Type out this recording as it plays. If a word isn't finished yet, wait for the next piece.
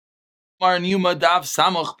Numa Daf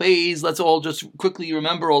Samach Pays. Let's all just quickly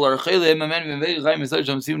remember all our chelim. Amen. V'veichayim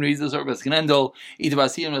Yisrael Sim Reizah Sarvas Kinendel.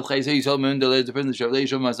 Itavasiyim L'Chayis Yisrael Mendel. The Prince of Shavlei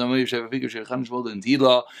Shom Masamoy Shavafik Shechan Shvol and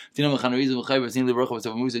Tila. Tina Mechan Reizah V'Chay Vasin Librocha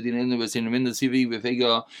V'Sav Musa Din Enu Vasin Minda Sivi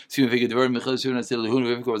V'Fega Sim V'Fega Devar Michal Shuvna Sil Lehun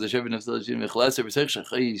V'Fika Was Hashem Nefsel Shin Michaleser V'Sech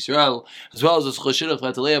Shechay Yisrael, as well as the Choshirach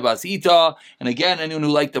V'Atalei Basita. And again, anyone who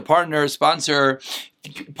liked to partner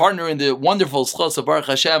in the wonderful Schos of Baruch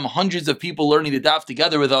Hashem, hundreds of people learning the daf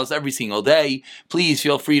together with us every single day, please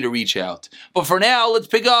feel free to reach out. But for now, let's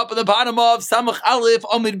pick up at the bottom of Samach Aleph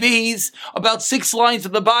Amid Beis, about 6 lines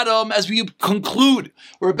at the bottom as we conclude.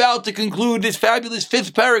 We're about to conclude this fabulous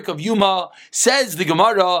 5th parak of Yuma. Says the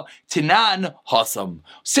Gemara, Tinan Hasam.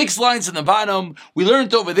 6 lines at the bottom. We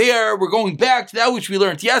learned over there, we're going back to that which we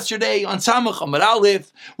learned yesterday on Samach Amid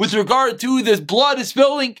Aleph with regard to this blood is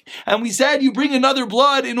spilling. And we said you bring another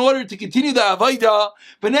blood in order to continue the Avaida.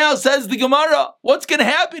 But now says the Gemara, what's going to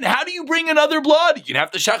happen? How do you bring another blood? You're going to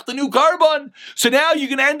have to shach the new carbon. So now you're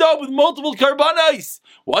going to end up with multiple karbanis.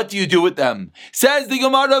 What do you do with them? Says the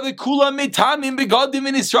Gemara, V'kula mitamim begadim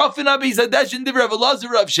in Israfin abizadesh div Rav Elazar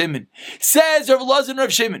Rav Shimon. Says Rav Elazar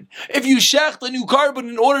Rav Shimon, if you shech the new carbon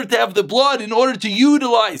in order to have the blood, in order to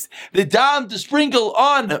utilize the dam to sprinkle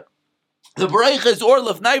on the Bereiches or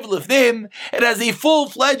Lefnai V'Lefnim, it has a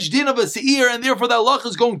full-fledged din of a seir, and therefore the halach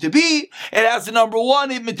is going to be, it has to, number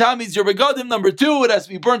 1, if mitami is your begadim, number 2, it has to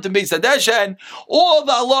be burnt in Beis Hadeshen, all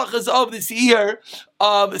the halachas of the seir,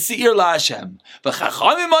 of Seir LaHashem. But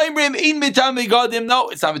Chachamim Oimrim ein mitam begadim. No,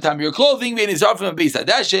 it's not mitam your clothing. Vein is from Beis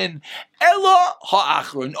Hadeshen. Ella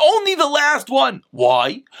ha'achron. Only the last one.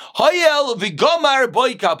 Why? Hayel v'gamar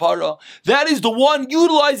boy kapara. That is the one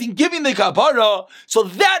utilizing giving the kapara. So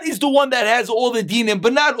that is the one that has all the dinim,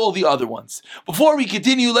 but not all the other ones. Before we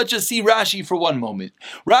continue, let's just see Rashi for one moment.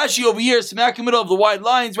 Rashi over here, smack in the middle of the wide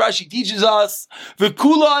lines. Rashi teaches us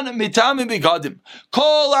v'kulan mitam begadim.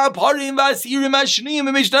 Kol aparim v'asirim ashni.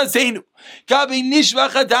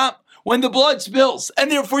 When the blood spills, and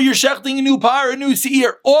therefore you're shechting a new par, a new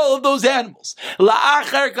seir, all of those animals. You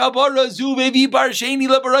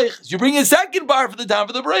bring a second bar for the time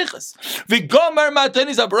for the bereiches.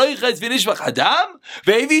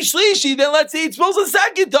 Then let's say it spills a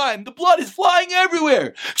second time. The blood is flying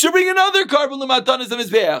everywhere. So bring another carbon. They all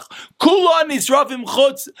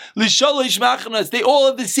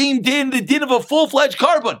have the same din, the din of a full-fledged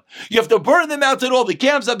carbon. You have to burn them out at all the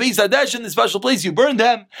camps at Beis Hadeshen, the special place you burn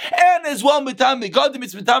them. And as well, mitam begadim,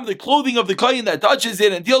 it's mitam the clothing of the kohen that touches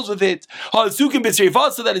it and deals with it. Ha'asukim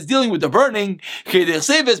b'sreifasa, that is dealing with the burning. The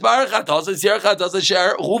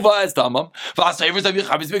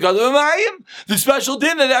special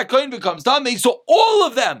din that kohen becomes tamei. So all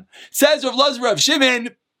of them, says Rav Elazar Rav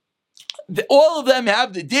Shimon, all of them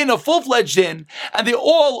have the din, a full-fledged din, and they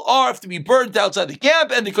all have to be burnt outside the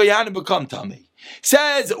camp, and the kohanim become tamei.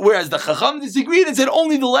 Says, whereas the Chacham disagreed and said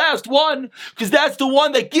only the last one, because that's the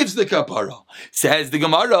one that gives the kapara. Says the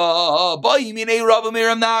Gemara,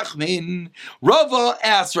 Rava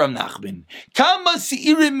asked Rav Nachman, Kama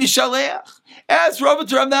Seirim Mishaleach? Asked Rava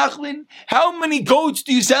to Rav Nachman, how many goats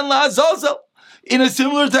do you send LaAzazel in a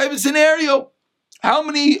similar type of scenario? How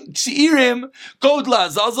many Seirim go to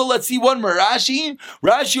LaAzazel? Let's see one more. Rashi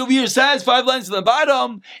over here says 5 lines to the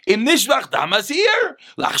bottom. Im nishvach dam hasir,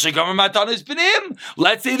 lachshegamer matanis benim.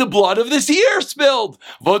 Let's say the blood of the seir spilled.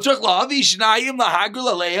 Votrach lavi shnayim lahagur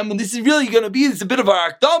laleim. And this is really going to be, it's a bit of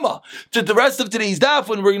our akdama to the rest of today's daf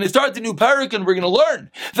when we're going to start the new parak and we're going to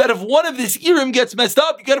learn that if one of the Seirim gets messed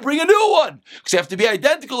up, you got to bring a new one. Because they have to be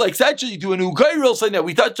identical, like essentially you do a new gairil, something that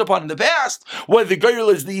we touched upon in the past, whether the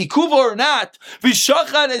gairil is the ikuva or not.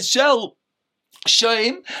 Shachan es shel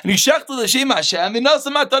Shem, and you shechted the Shem Hashem, and Nasa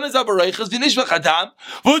Matanas Abareichas, Vinish Vachadam,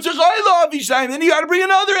 Vuchachayla Avishayim, then you got to bring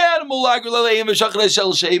another animal, Lagraleim, Shachan es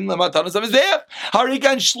shel Shem, Matanas Avizvech,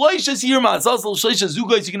 Harikan Shleisha Sir Mazazel, Shleisha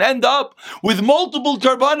Zugais, you can end up with multiple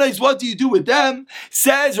karbanis. What do you do with them?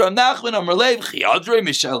 Says Rav Nachman Amrlev, Chiadre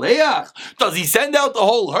Mishaleach. Does he send out the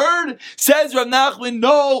whole herd? Says Rav Nachman,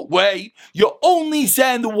 no way. You only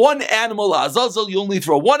send one animal, Azazel, you only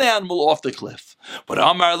throw one animal off the cliff. But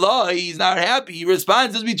Amar Allah, he's not happy. He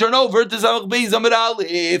responds as we turn over to Samach Beis Amud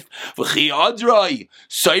Aleph. V'chi adrai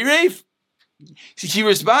Sairef. He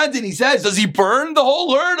responds and he says, does he burn the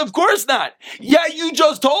whole herd? Of course not. Yeah, you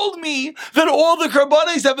just told me that all the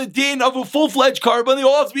karbanis have a din of a full-fledged carbon. They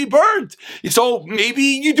all have to be burnt. So maybe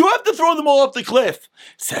you do have to throw them all off the cliff.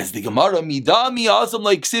 Says the Gemara, Midami Asam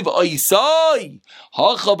like Siv Aisai.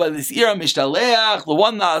 Hacha by this Ira Mishtaleach, the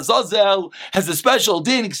one that Azazel has a special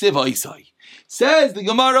din, Siv Aisai. Says the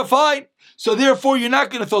Gemara, fine. So therefore, you're not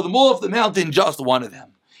going to throw them all off the mountain, just one of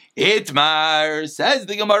them. Itmar, says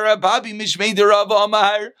the Gemara, Babi Mishmei de Rav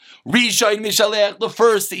Amar, Rishain Mishaleach, the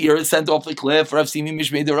first seer is sent off the cliff, Rav Simi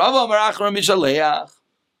Mishmei de Rav Amar, Achra Mishaleach.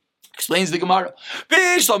 Explains the Gemara.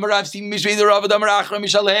 What's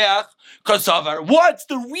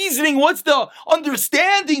the reasoning? What's the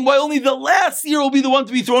understanding why only the last year will be the one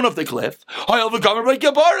to be thrown off the cliff?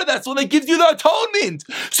 That's one that gives you the atonement.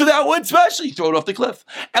 So that one especially thrown off the cliff.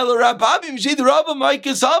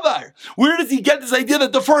 Where does he get this idea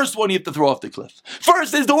that the first one you have to throw off the cliff?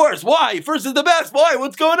 First is the worst. Why? First is the best. Why?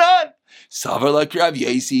 What's going on? Savar like Rav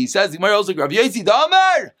Yesi says the Gemara also Rav Yesi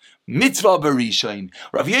Damar. Mitzvah Barishain.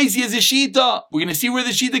 Rav Yesi is a Shita. We're going to see where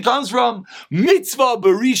the Shita comes from. Mitzvah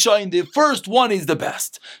Barishain, the first one is the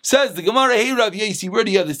best. Says the Gemara, hey Rav Yesi, where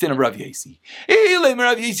do you have this din of Rav Yesi? Hey,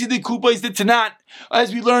 Rav Yesi, the Kupa is the Tanat.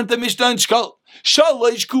 As we learned the Mishnah and Shkal.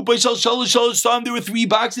 Shalosh kupa shalosh sam. There were 3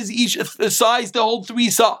 boxes, each a size to hold 3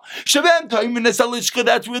 saw. Shabam time in the salishka.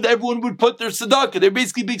 That's where everyone would put their tzedakah. They're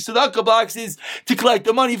basically big tzedakah boxes to collect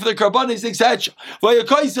the money for the karbanis, etc.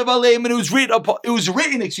 And it was written,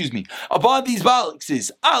 upon these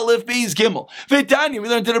boxes. Aleph Beis Gimel. V'tanya, we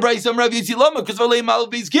learned in the Brayso Rav Yisi Lama because Valeim Aleph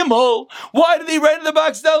Beis Gimel. Why do they write in the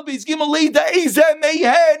box Aleph Beis Gimel? Leida Ezem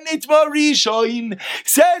Mehen Itma Rishain.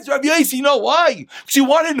 Says Rav Yisi, you know why? Because you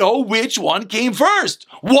want to know which one came first.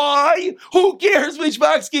 Why? Who cares which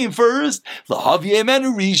box came first? So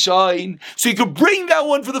you could bring that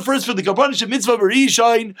one for the first for the Karbanis Mitzvah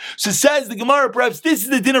Barishain. So says the Gemara, perhaps this is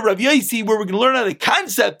the din of Rav Yasi, where we're going to learn out the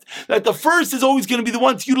concept that the first is always going to be the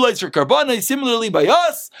one to utilize for Karbanis. Similarly, by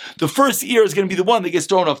us, the first ear is going to be the one that gets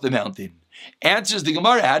thrown off the mountain. Answers the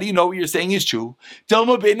Gemara, how do you know what you're saying is true?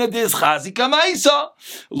 Maybe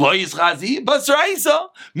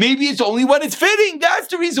it's only when it's fitting. That's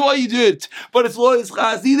the reason why you do it. But if lo is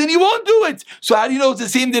chazi, then you won't do it. So how do you know it's the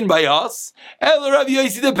same din by us? A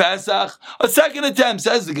second attempt,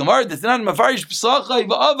 says the Gemara,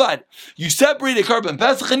 you separate a carbon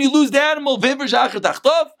pesach and you lose the animal,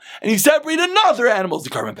 and you separate another animal, the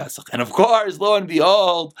carbon pesach. And of course, lo and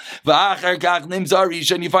behold,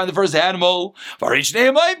 and you find the first animal. Now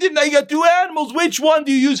you got 2 animals. Which one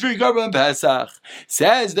do you use for your Karban Pesach?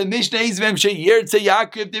 Says the Mishnah, say,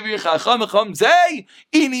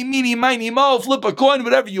 "Ini, mini, mini, mo, flip a coin,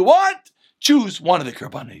 whatever you want. Choose one of the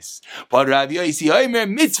karbanis." But Rav Yossi Omer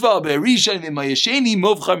mitzvah berishan v'mayasheni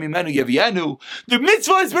movchar mimenu yavianu. The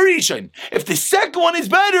mitzvah is berishan. If the second one is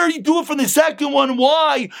better, you do it from the second one.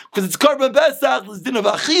 Why? Because it's karban pesach, it's din of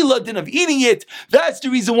achila, din of eating it. That's the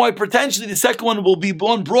reason why potentially the second one will be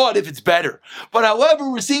one brought if it's better. But however,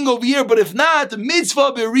 we're seeing over here, but if not, the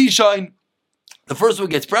mitzvah berishan, the first one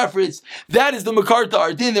gets preference. That is the Makarta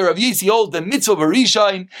Ardin there of Yisi holds the mitzvah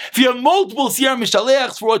barishain. If you have multiple siyar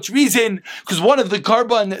mishaleachs, for what reason? Because one of the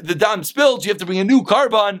carbon, the dam spilled, you have to bring a new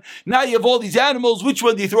carbon. Now you have all these animals. Which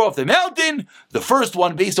one do you throw off the mountain? The first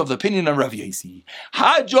one, based off the opinion of Rav Yisi.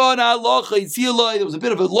 Hajon alocha itziloi. There was a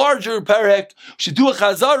bit of a larger parek. We should do a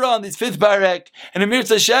chazara on this 5th parek. And Amir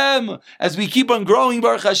Hashem, as we keep on growing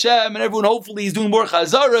Baruch Hashem, and everyone hopefully is doing more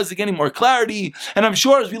chazaras, getting more clarity. And I'm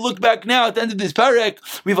sure as we look back now at the end of this parek,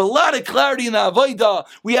 we have a lot of clarity in the Avodah.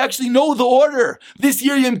 We actually know the order. This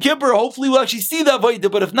year, Yom Kippur, hopefully we'll actually see the Avodah,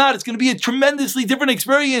 but if not, it's going to be a tremendously different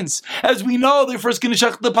experience. As we know, they're first going to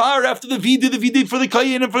shech the par after the Vidya for the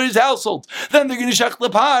Kayin and for his household. Then they're going to shech the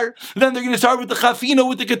par. Then they're going to start with the Chafina,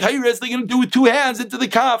 with the Ketairis. They're going to do with 2 hands into the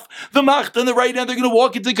Kaf. The Macht on the right hand, they're going to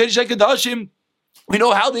walk into Kaddish HaKadoshim. We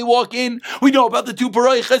know how they walk in. We know about the 2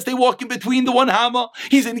 paraychas. They walk in between the 1 hammer.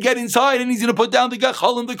 He's going to get inside and he's going to put down the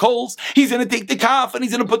gachal and the coals. He's going to take the kaf and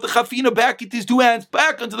he's going to put the chafina back into his 2 hands,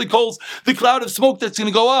 back onto the coals. The cloud of smoke that's going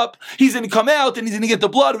to go up. He's going to come out and he's going to get the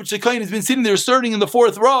blood, which the kohen has been sitting there stirring in the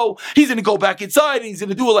 4th row. He's going to go back inside and he's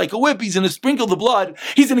going to do it like a whip. He's going to sprinkle the blood.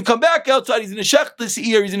 He's going to come back outside. He's going to shech this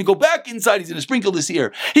ear. He's going to go back inside. He's going to sprinkle this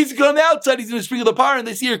ear. He's going to come outside. He's going to sprinkle the par in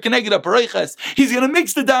this ear. Connected up paraychas. He's going to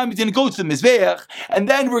mix the dam. He's going to go to the mizbeach. And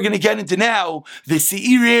then we're going to get into now the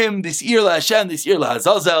Seirim, this Eir LaHashem, this Eir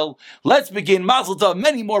LaHazazel. Let's begin Mazel Tov,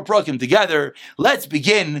 many more prokim together. Let's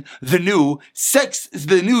begin the new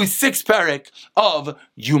 6th parak of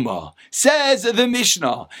Yuma. Says the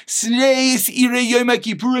Mishnah, the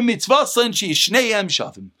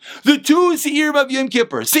 2 Seirim of Yom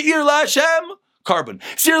Kippur, Seir LaHashem, carbon,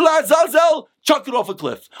 Seir LaHazazel, chuck it off a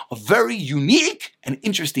cliff. A very unique and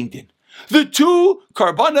interesting din. The 2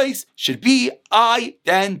 karbanos should be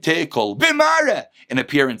identical. B'mara in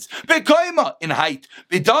appearance, b'koima in height,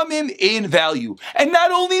 b'damim in value. And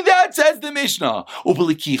not only that, says the Mishnah,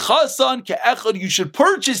 u'b'liki chasan ke'echad, you should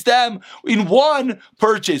purchase them in one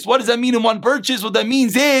purchase. What does that mean in one purchase? What that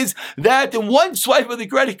means is that in one swipe of the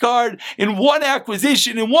credit card, in one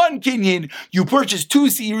acquisition, in one kinyan, you purchase 2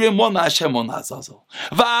 seirim, one Hashem, one Azazel.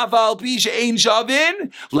 Va'aval pi she'ein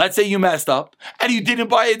shavin, let's say you messed up, and you didn't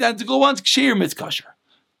buy identical ones, ksheir mitzkasher.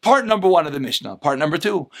 Part number 1 of the Mishnah. Part number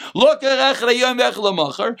 2. Look, we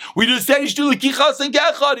just said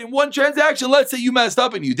in one transaction. Let's say you messed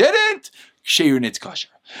up and you didn't.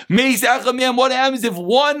 What happens if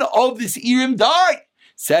one of the seirim died?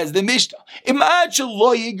 Says the Mishnah. If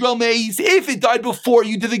it died before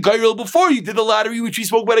you did the gairil, before you did the lottery, which we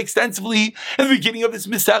spoke about extensively at the beginning of this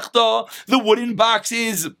Masechta, the wooden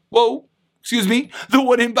boxes. The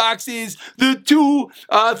wooden boxes, the 2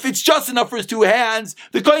 fits just enough for his 2 hands,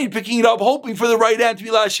 the kohen picking it up, hoping for the right hand to be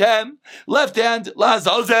La Hashem, left hand La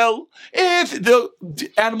Azazel. If the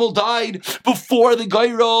animal died before the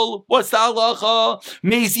gairol, what's the halacha?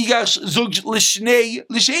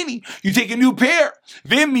 You take a new pair. If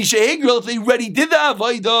they already did the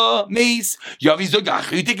avodah,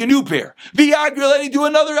 you take a new pair. And you do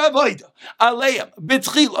another avodah.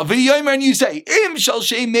 And you say,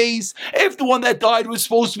 if the one that died was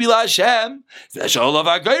supposed to be La Hashem, the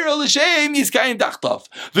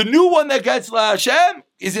new one that gets La Hashem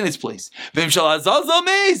is in its place. What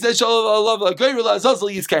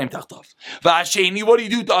do you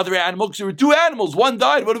do to other animals? Because there were 2 animals. One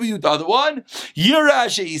died. What do we do to the other one?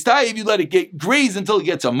 If you let it graze until it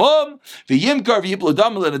gets a mum, and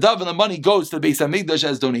the money goes to the Beis HaMikdash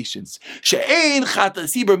as donations.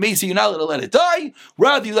 You're not allowed to let it die.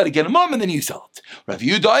 Rather, you let it get a mum and then you sell it. Rav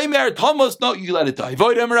Yehuda, Thomas, no, you let it die.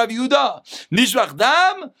 Rav Yehuda, Nishvach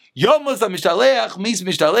dam, Yomos HaMishtalech, Mis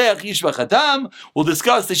Mishtalech, Yishvach Adam. We'll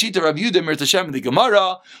discuss the sheet of Rav Yehuda, Mirta Hashem, and the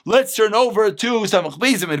Gemara. Let's turn over to Samach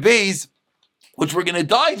Beis and Beis, which we're going to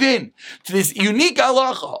dive in to this unique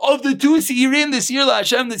halacha of the 2 seirim, the seir La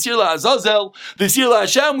Hashem, the seir La Azazel. The seir La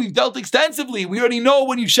Hashem we've dealt extensively. We already know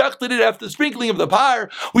when you shechted it after the sprinkling of the par.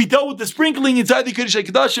 We dealt with the sprinkling inside the Kodesh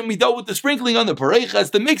HaKodashim. We dealt with the sprinkling on the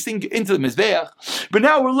pareichas, the mixing into the mizbeach. But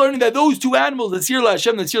now we're learning that those 2 animals, the seir La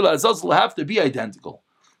Hashem, the seir La Azazel, have to be identical.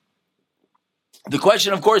 The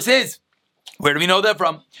question, of course, is, where do we know that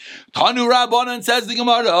from? Tanu Rabbanan, says the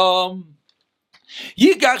Gemara.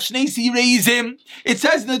 It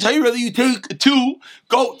says in the Torah that you take 2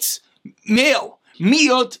 goats, male,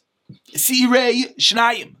 miot sirei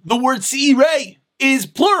shnayim. The word sirei is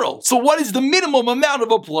plural. So what is the minimum amount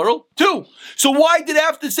of a plural? 2. So why did I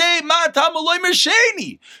have to say ma'atam aloymer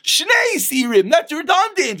sheni? Shnei sirim. That's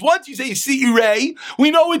redundant. Once you say sirei,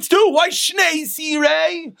 we know it's 2. Why shnei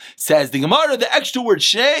sirei? Says the Gemara, the extra word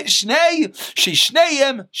shnei, shneim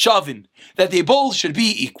shavin, that they both should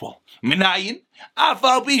be equal. Minayin.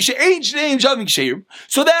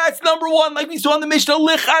 So that's number 1, like we saw in the Mishnah,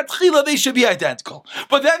 they should be identical.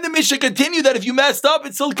 But then the Mishnah continued that if you messed up,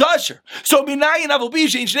 it's still kosher. So 4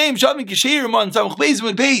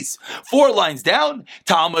 lines down,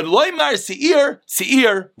 the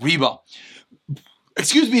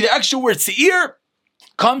extra word seir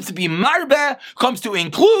comes to be marbe, comes to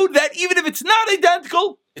include that even if it's not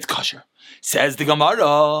identical, it's kosher. Says the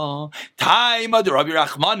Gemara, time of the Rabbi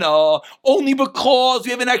Rachmana, only because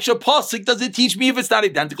we have an extra pasuk does it teach me if it's not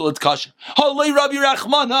identical, it's kosher. I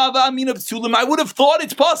would have thought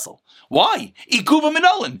it's puzzle. Why? Ikuva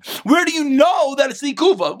minolin. Where do you know that it's the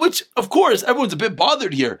ikuva? Which, of course, everyone's a bit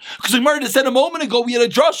bothered here. Because like Marta said a moment ago, we had a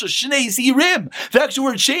drasha, shnei sirim. The actual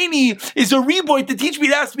word sheni is a reboy to teach me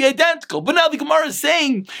it has to be identical. But now the Gemara is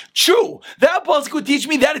saying, true, that pasuk would teach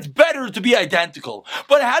me that it's better to be identical.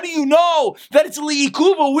 But how do you know that it's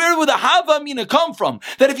li'ikuva? Where would the havamina come from?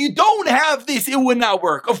 That if you don't have this, it would not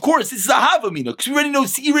work. Of course, this is a havamina. Because we already know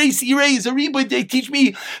sirei is a reboy. They teach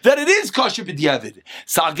me that it is kosher b'diavad.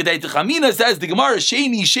 Amina says the Gemara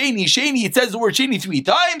sheni. It says the word sheni 3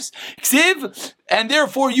 times. Ksiv, and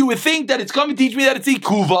therefore you would think that it's coming to teach me that it's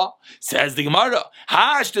ikuva. Says the Gemara,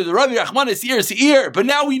 hash to the Rabbi Rachman seir. But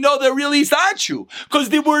now we know that really it's not true because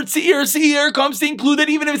the word seir comes to include that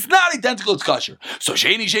even if it's not identical, it's kosher. So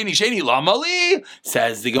sheni lamali,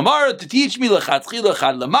 says the Gemara, to teach me lechatzchila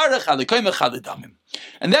chad lamarach chad lekoyim chad ledamim.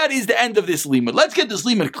 And that is the end of this limud. Let's get this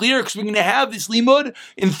limud clear because we're going to have this limud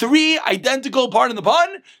in 3 identical, pardon the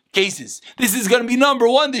pun, cases. This is going to be number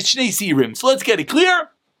 1, the shnei sirim. So let's get it clear.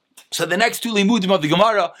 So the next two limudim of the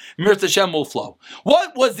Gemara, Mirz Hashem, will flow.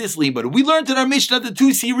 What was this limud? We learned in our Mishnah the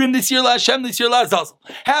two sirim, this year Hashem, this year Azazel,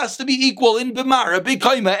 has to be equal in b'mara,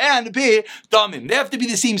 b'koima, and b'damim. They have to be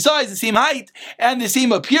the same size, the same height, and the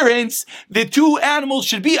same appearance. The two animals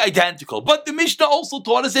should be identical. But the Mishnah also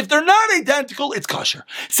taught us if they're not identical, it's kosher.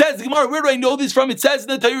 Says the Gemara, where do I know this from? It says in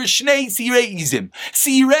the Torah, Shnei Sirei Izim.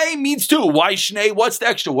 Sirei means two. Why Shnei? What's the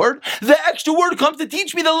extra word? The extra word comes to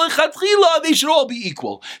teach me that lechatchila they should all be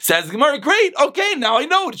equal. Says the Gemara, great, okay, now I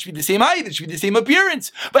know it should be the same height, it should be the same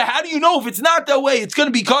appearance. But how do you know if it's not that way? It's going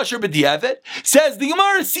to be kosher b'diavad. Says the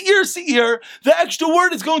Gemara, seir, the extra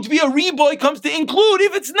word is going to be a reboy, comes to include.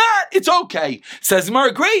 If it's not, it's okay. Says the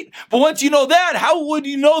Gemara, great, but once you know that, how would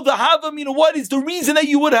you know the hava? What is the reason that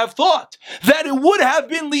you would have thought that it would have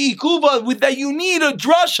been liikuva, with that you need a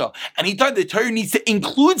drasha? Anytime the Torah needs to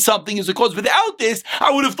include something is because without this,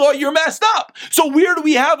 I would have thought you're messed up. So where do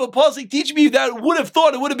we have a pasuk teach me that would have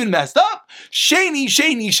thought it would have been messed up? Sheni.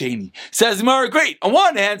 Says the Gemara, great. On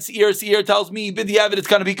one hand, seir tells me b'diavad it's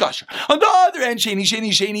going to be kosher. On the other hand,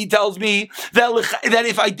 sheni tells me that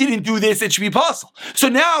if I didn't do this, it should be possible. So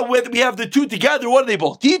now whether we have the two together, what do they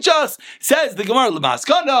both teach us? Says the Gemara,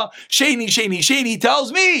 l'maskana, sheni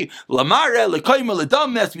tells me lamare lekoima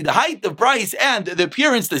ledam has to be the height, the price, and the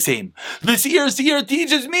appearance the same. The seir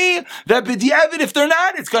teaches me that b'diavad if they're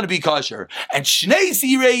not, it's going to be kosher. And shnei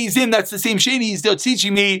sireizim, that's the same sheni, is still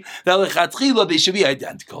teaching me that lechatchila they should be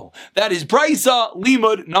identical. That is Braisa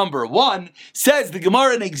Limud number 1. Says the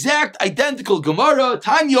Gemara, an exact identical Gemara.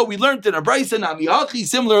 Tanya, we learned in a Braisa Namihachi.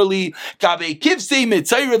 Similarly, Kabe Kivse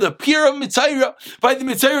Mitzayra, the pir of Mitzayra. By the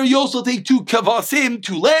Mitzayra, you also take 2 kavasim,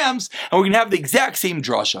 2 lambs, and we're going to have the exact same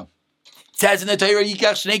drasha. Says in the Torah,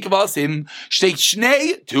 Yikach Shnei Kvasim, take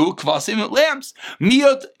Shnei, 2 Kvasim lambs,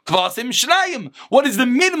 Miot Kvasim Shnayim. What is the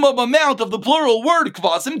minimum amount of the plural word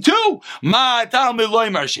Kvasim? 2. Ma Talmud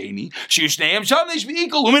Loimar Sheni, Shishneim Shav, they should be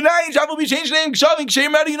equal. Umenayim Shav will be changed Shneim Shaving.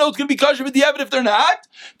 Shem, how do you know it's going to be kosher with the Evid if they're not?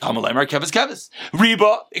 Talmud Loimar Kevis.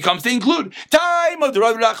 Reba, it comes to include. Time of the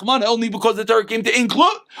Rabbi Rachman, only because the Torah came to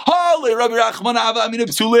include. Holy Rabbi Rachman Ava Amina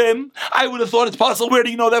Psulim. I would have thought it's possible. Where do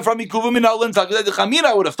you know that from? Mikuvim in Alan Takazet Chamina,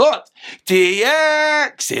 I would have thought.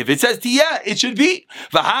 If it says Tiyah, it should be.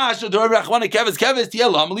 Vahash the Rabbi Rachman Kevis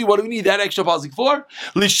Tiyah Lamali. What do we need that extra pasuk for?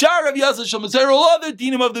 Lishar Rav Yasser Shel Mitzayra, all other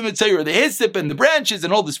dinim of the Mitzayra, the hyssop and the branches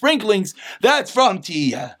and all the sprinklings, that's from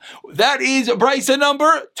Tiyah. That is Braisa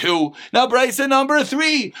number 2. Now Braisa number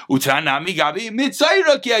 3. Utanami Gabi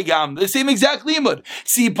Mitzayra Kiagam, the same exact limud.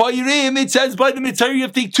 Sipayrim, it says by the Mitzayra you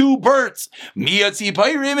have to take 2 birds. Miyat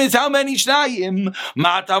Sipayrim is how many Shnayim?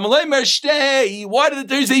 Matam Leimer Shtei. Why did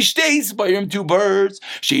the Torah say Shtei? Sipayrim 2 birds.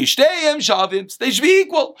 Shteiim Shavim. They should be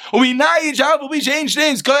equal. Uminayin Shav will be changed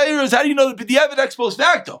names. How do you know that the Evid ex post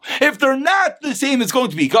facto? If they're not the same, it's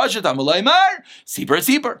going to be kosher. Tamalaymar,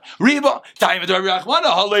 Sipar, Reba, time of Rabbi Rachmana,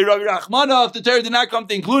 Halei Rabbi Rachmana. If the Torah did not come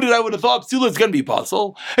to include it, I would have thought Psula is going to be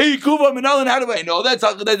possible. Hey, Kuva Minalan, how do I know? That's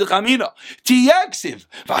Hakadah de Chamina. Tiyaksiv,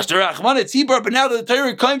 Vashter Rachmana, Tzibur, but now that the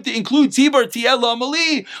Torah came to include Tzibur, Tiela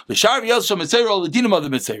Amali, the Sharv Yelsham Mitzayra, all the Dinam of the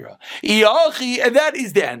Mitzayra. And that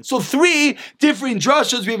is then. So 3 different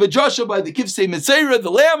drashas. We have a drasha by the Kivsei Mitzayra,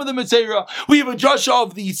 the Lamb of the Mitzayra. We have a drasha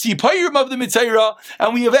of the Sipayrim of the Mitzayra,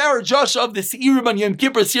 and we have our drasha of the Seirim on Yom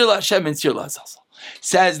Kippur, Sir LaHashem and Sir LaZalzel.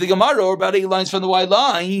 Says the Gemara, or about 8 lines from the wide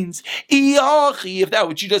lines, if that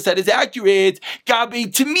what you just said is accurate, Gabi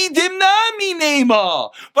Tamidim Nami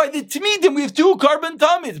Nema. By the Tamidim, we have 2 carbon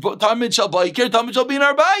Tamids. Tamid shall Baikir, Tamid shall be in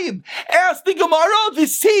Arbaim. Ask the Gemara, the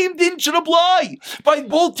same din should apply. By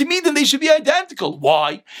both Tamidim, they should be identical.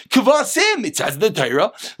 Why? Kvasim, it says in the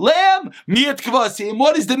Torah, Lamb, Miat Kvasim.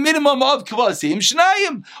 What is the minimum of Kvasim?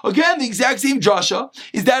 Shnayim. Again, the exact same drasha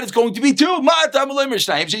is that it's going to be 2. Ma'atam Lemer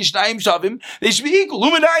Shnayim, Shnayim Shavim. They should be equal.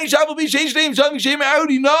 Luminayin Shav be changed names. Shavim Shem. I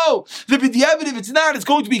already know the b'diavad. If it's not, it's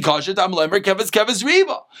going to be kosher. Tam Lemer Kevis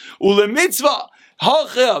Riba Ule Mitzvah.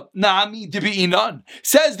 Nami Debi'inan.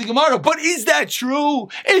 Says the Gemara, but is that true?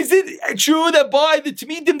 Is it true that by the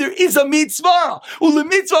Tamidim there is a mitzvah? Ule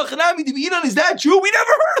mitzvah Nami Debi'inan. Is that true? We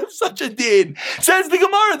never heard of such a din. Says the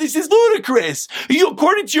Gemara, this is ludicrous.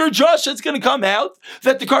 According to your Josh, it's going to come out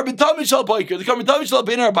that the carbon Tamid Shal Baiker, the carbon Tamid Shal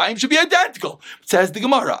Bein Arbaim should be identical. Says the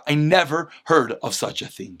Gemara, I never heard of such a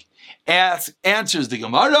thing. Answers the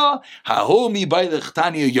Gemara, Hahomi by the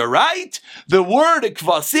Chtania, you're right. The word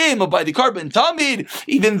Kvasim by the carbon Tamid,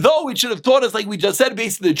 even though it should have taught us, like we just said,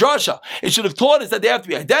 based on the drasha, it should have taught us that they have to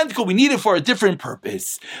be identical. We need it for a different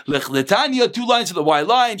purpose. L'Tania, 2 lines of the Y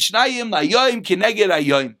line, Shnayim Nayoim Keneged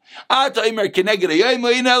Ayoim. Ataimer Keneged Ayoim.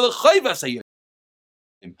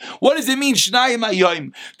 What does it mean, Shnayim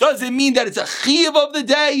Ayoim? Does it mean that it's a chiyav of the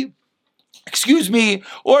day? Excuse me,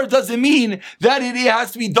 or does it mean that it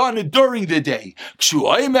has to be done during the day?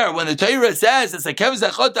 When the Torah says it's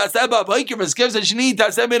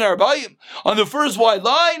on the first wide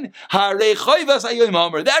line,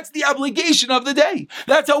 that's the obligation of the day.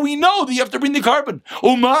 That's how we know that you have to bring the carbon.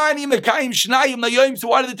 So why did the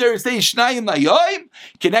Torah say Shnayim Layom?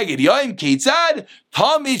 Keneged Yom Keitzad?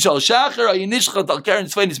 So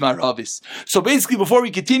basically, before we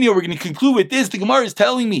continue, we're going to conclude with this. The Gemara is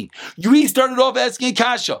telling me, we started off asking a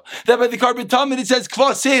kasha, that by the carbon tamid it says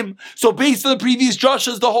kvasim. So based on the previous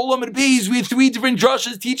drashas, the whole Amud Beis, we have 3 different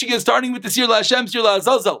drashas teaching us, starting with the Sir LaHashem, Sir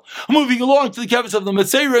LaAzazel, moving along to the kevis of the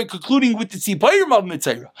Metzora, and concluding with the Tzipayim of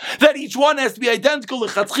Metzora. That each one has to be identical,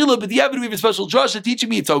 lechatchila, but the Yavin, we have a special drasha teaching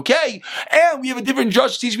me it's okay, and we have a different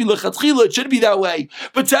drasha teaching me lechatchila, it should be that way.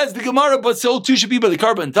 But says the Gemara, but so too should be by the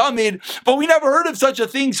carbon tamid, but we never heard of such a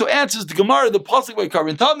thing. So answers the Gemara, the pasuk by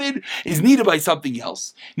carbon tamid is needed by something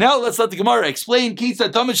else. Now let's let the Gemara explain.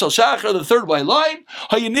 Kitzad tamid shel shachar, the third white line.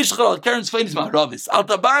 Hayinishchal al karen sfeinis ma'aravis al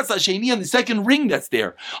tabas hasheni, on the second ring that's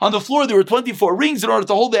there on the floor. There were 24 rings in order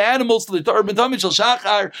to hold the animals. So the carbon tamid shel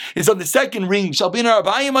shachar is on the second ring. Shall be in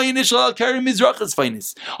arbayim hayinishchal al karen mizrachas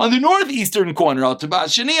sfeinis, on the northeastern corner. Al tabas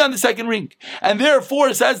hasheni on the second ring, and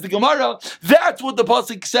therefore says the Gemara, that's what the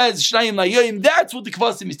pasuk says. Shnayim layim. That's what the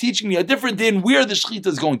Kvasim is teaching me, a different din where the Shechita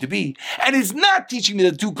is going to be, and it's not teaching me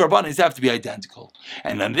that 2 karbanis have to be identical.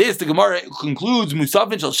 And on this, the Gemara concludes,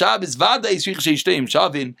 Musafin shal Shabbos, Vada Yisrich Sheishteim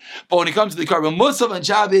Shavin. But when it comes to the carbon Musaf and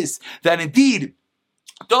Shabbos, that indeed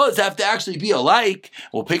does have to actually be alike.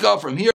 We'll pick up from here.